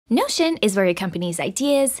Notion is where your company's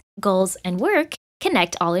ideas, goals, and work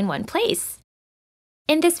connect all in one place.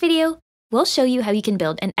 In this video, we'll show you how you can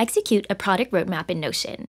build and execute a product roadmap in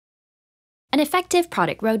Notion. An effective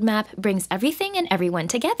product roadmap brings everything and everyone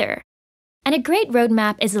together. And a great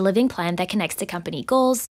roadmap is a living plan that connects to company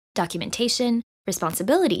goals, documentation,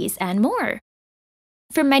 responsibilities, and more.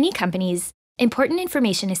 For many companies, important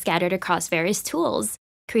information is scattered across various tools,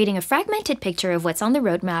 creating a fragmented picture of what's on the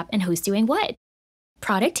roadmap and who's doing what.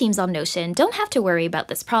 Product teams on Notion don't have to worry about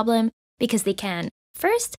this problem because they can,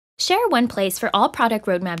 first, share one place for all product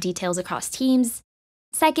roadmap details across teams.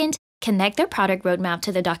 Second, connect their product roadmap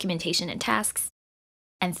to the documentation and tasks.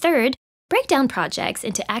 And third, break down projects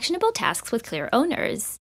into actionable tasks with clear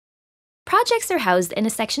owners. Projects are housed in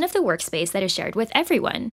a section of the workspace that is shared with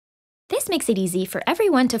everyone. This makes it easy for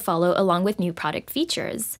everyone to follow along with new product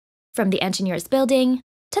features, from the engineers building,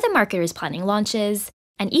 to the marketers planning launches,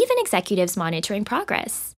 and even executives monitoring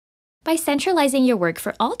progress. By centralizing your work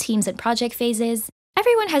for all teams and project phases,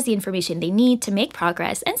 everyone has the information they need to make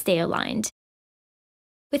progress and stay aligned.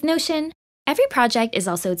 With Notion, every project is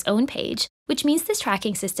also its own page, which means this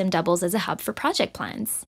tracking system doubles as a hub for project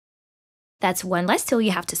plans. That's one less tool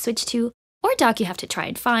you have to switch to, or doc you have to try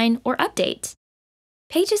and find or update.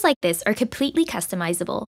 Pages like this are completely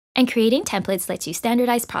customizable, and creating templates lets you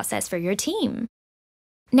standardize process for your team.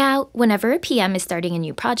 Now, whenever a PM is starting a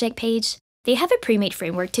new project page, they have a pre-made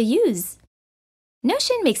framework to use.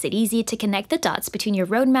 Notion makes it easy to connect the dots between your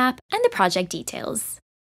roadmap and the project details.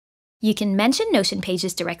 You can mention Notion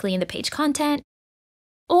pages directly in the page content,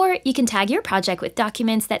 or you can tag your project with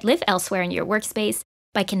documents that live elsewhere in your workspace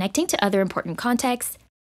by connecting to other important contexts,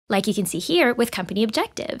 like you can see here with company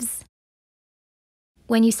objectives.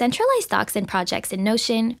 When you centralize docs and projects in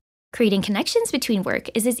Notion, creating connections between work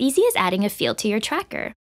is as easy as adding a field to your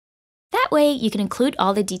tracker. That way, you can include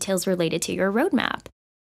all the details related to your roadmap,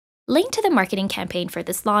 link to the marketing campaign for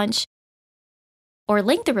this launch, or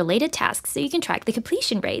link the related tasks so you can track the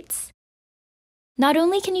completion rates. Not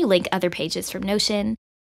only can you link other pages from Notion,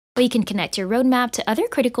 but you can connect your roadmap to other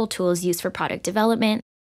critical tools used for product development,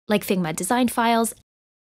 like Figma design files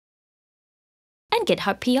and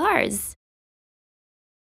GitHub PRs.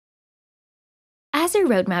 As your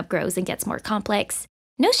roadmap grows and gets more complex,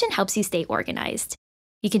 Notion helps you stay organized.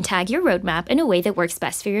 You can tag your roadmap in a way that works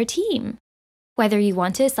best for your team. Whether you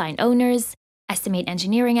want to assign owners, estimate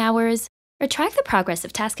engineering hours, or track the progress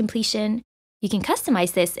of task completion, you can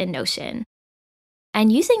customize this in Notion.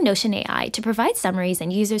 And using Notion AI to provide summaries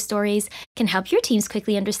and user stories can help your teams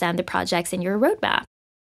quickly understand the projects in your roadmap.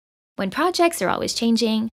 When projects are always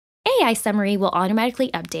changing, AI summary will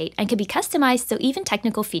automatically update and can be customized so even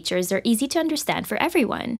technical features are easy to understand for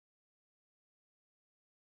everyone.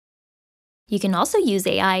 You can also use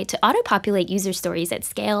AI to auto-populate user stories at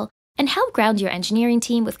scale and help ground your engineering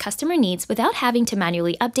team with customer needs without having to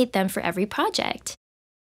manually update them for every project.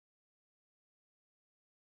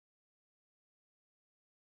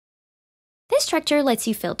 This structure lets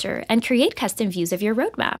you filter and create custom views of your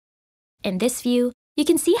roadmap. In this view, you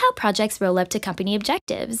can see how projects roll up to company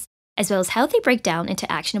objectives, as well as how they break down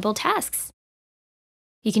into actionable tasks.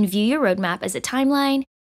 You can view your roadmap as a timeline,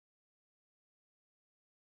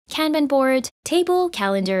 Kanban board, table,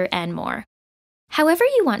 calendar, and more. However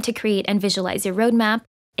you want to create and visualize your roadmap,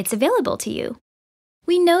 it's available to you.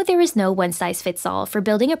 We know there is no one-size-fits-all for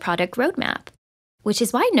building a product roadmap, which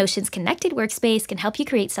is why Notion's connected workspace can help you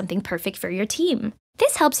create something perfect for your team.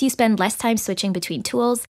 This helps you spend less time switching between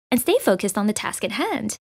tools and stay focused on the task at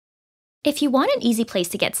hand. If you want an easy place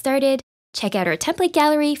to get started, check out our template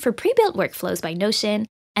gallery for pre-built workflows by Notion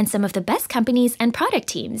and some of the best companies and product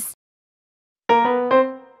teams.